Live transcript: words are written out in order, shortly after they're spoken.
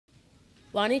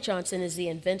Lonnie Johnson is the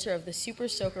inventor of the Super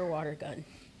Soaker water gun.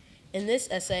 In this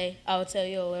essay, I will tell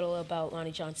you a little about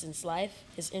Lonnie Johnson's life,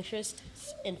 his interests,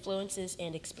 influences,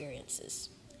 and experiences.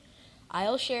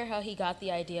 I'll share how he got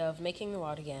the idea of making the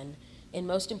water gun, and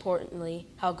most importantly,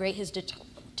 how great his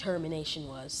determination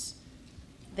was.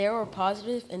 There were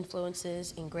positive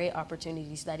influences and great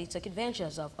opportunities that he took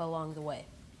advantage of along the way.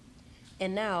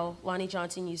 And now, Lonnie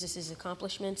Johnson uses his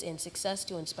accomplishments and success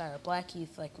to inspire black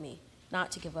youth like me not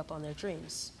to give up on their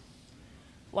dreams.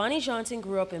 Lonnie Johnson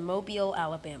grew up in Mobile,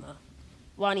 Alabama.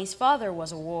 Lonnie's father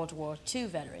was a World War II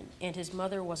veteran, and his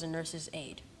mother was a nurse's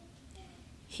aide.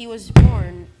 He was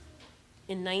born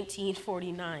in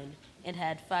 1949 and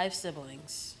had 5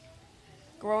 siblings.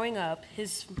 Growing up,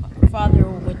 his father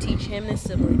would teach him and his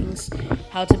siblings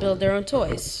how to build their own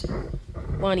toys.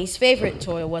 Lonnie's favorite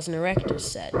toy was an erector's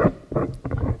set.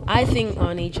 I think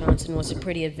Lonnie Johnson was a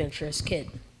pretty adventurous kid.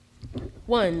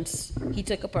 Once, he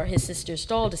took apart his sister's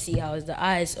doll to see how the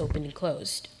eyes opened and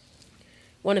closed.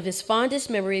 One of his fondest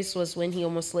memories was when he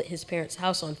almost lit his parents'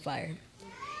 house on fire.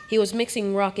 He was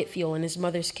mixing rocket fuel in his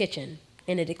mother's kitchen,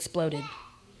 and it exploded.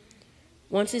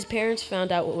 Once his parents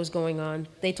found out what was going on,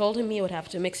 they told him he would have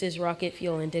to mix his rocket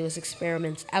fuel and do his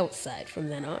experiments outside from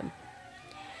then on.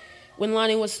 When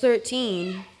Lonnie was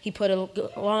 13, he put a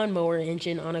lawnmower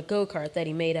engine on a go-kart that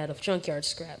he made out of junkyard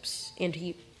scraps, and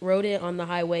he rode it on the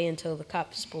highway until the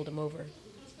cops pulled him over.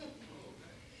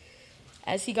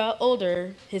 As he got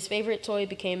older, his favorite toy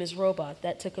became his robot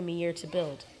that took him a year to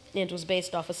build, and was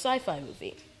based off a sci-fi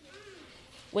movie.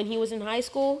 When he was in high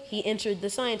school, he entered the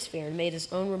science fair and made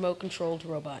his own remote-controlled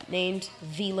robot named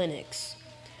the Linux,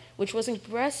 which was a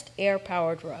compressed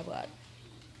air-powered robot.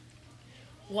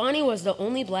 Lonnie was the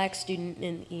only black student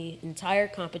in the entire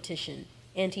competition,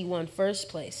 and he won first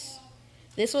place.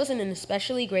 This was an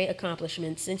especially great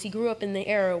accomplishment since he grew up in the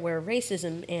era where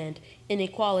racism and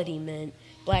inequality meant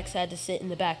blacks had to sit in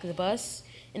the back of the bus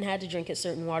and had to drink at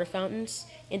certain water fountains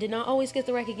and did not always get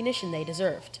the recognition they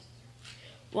deserved.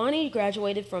 Lonnie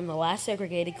graduated from the last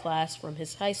segregated class from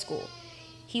his high school.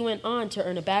 He went on to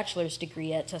earn a bachelor's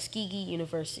degree at Tuskegee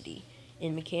University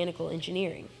in mechanical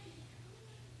engineering,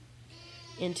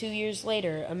 and 2 years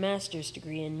later, a master's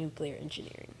degree in nuclear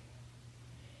engineering.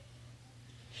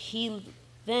 He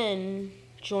then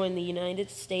joined the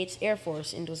United States Air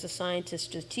Force and was assigned to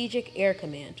Strategic Air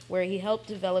Command, where he helped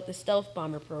develop the stealth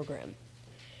bomber program.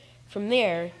 From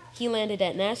there, he landed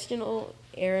at National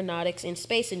Aeronautics and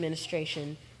Space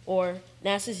Administration, or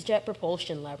NASA's Jet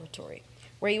Propulsion Laboratory,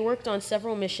 where he worked on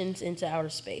several missions into outer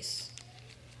space.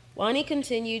 Lonnie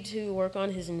continued to work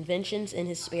on his inventions in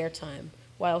his spare time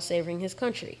while saving his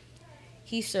country.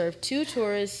 He served 2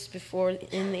 tours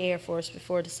in the Air Force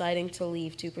before deciding to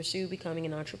leave to pursue becoming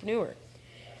an entrepreneur.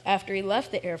 After he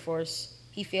left the Air Force,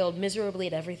 he failed miserably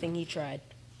at everything he tried.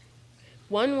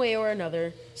 One way or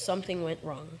another, something went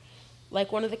wrong.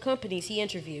 Like one of the companies he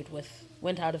interviewed with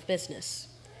went out of business.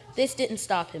 This didn't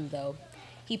stop him, though.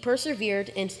 He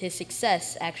persevered, and his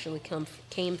success actually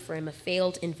came from a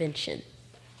failed invention.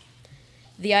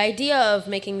 The idea of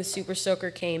making the Super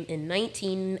Soaker came in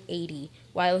 1980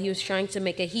 while he was trying to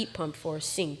make a heat pump for a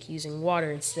sink using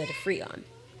water instead of Freon.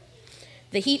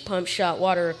 The heat pump shot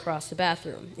water across the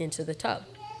bathroom into the tub.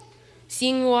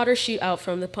 Seeing water shoot out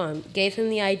from the pump gave him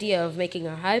the idea of making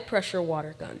a high-pressure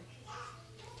water gun.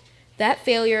 That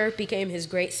failure became his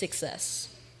great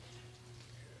success.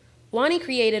 Lonnie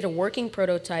created a working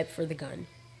prototype for the gun,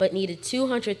 but needed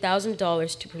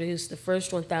 $200,000 to produce the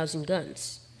first 1,000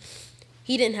 guns.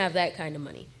 He didn't have that kind of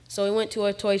money, so he went to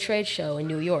a toy trade show in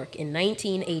New York in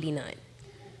 1989.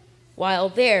 While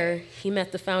there, he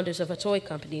met the founders of a toy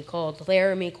company called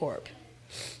Laramie Corp.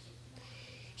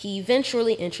 He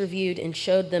eventually interviewed and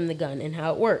showed them the gun and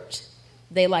how it worked.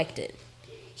 They liked it.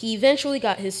 He eventually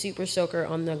got his Super Soaker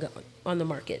on the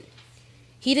market.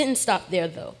 He didn't stop there,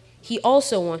 though. He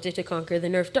also wanted to conquer the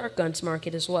Nerf dart guns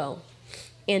market as well,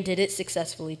 and did it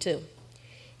successfully too.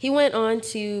 He went on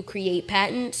to create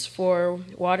patents for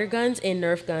water guns and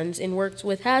Nerf guns and worked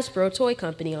with Hasbro Toy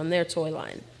Company on their toy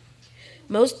line.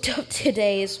 Most of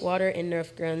today's water and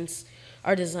Nerf guns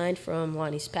are designed from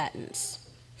Lonnie's patents.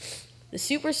 The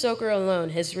Super Soaker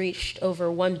alone has reached over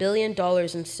 $1 billion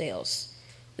in sales.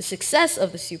 The success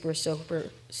of the Super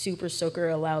Soaker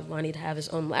allowed Lonnie to have his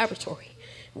own laboratory,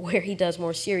 where he does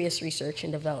more serious research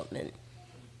and development.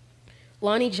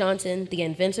 Lonnie Johnson, the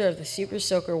inventor of the Super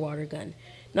Soaker water gun,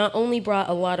 not only brought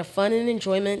a lot of fun and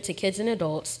enjoyment to kids and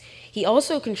adults, he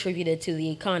also contributed to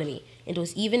the economy and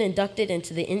was even inducted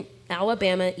into the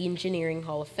Alabama Engineering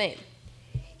Hall of Fame.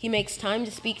 He makes time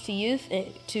to speak to youth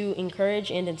to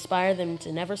encourage and inspire them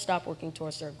to never stop working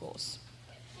towards their goals.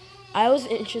 I was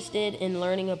interested in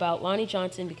learning about Lonnie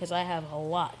Johnson because I have a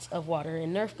lot of water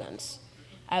and Nerf guns.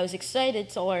 I was excited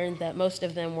to learn that most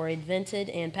of them were invented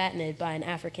and patented by an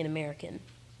African American.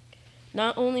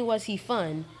 Not only was he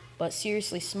fun, but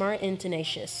seriously smart and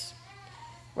tenacious.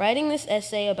 Writing this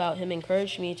essay about him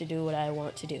encouraged me to do what I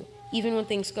want to do, even when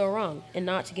things go wrong, and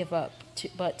not to give up,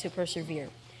 but to persevere.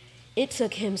 It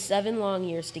took him 7 long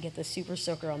years to get the Super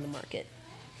Soaker on the market.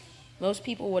 Most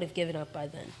people would have given up by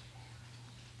then.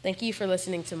 Thank you for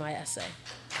listening to my essay.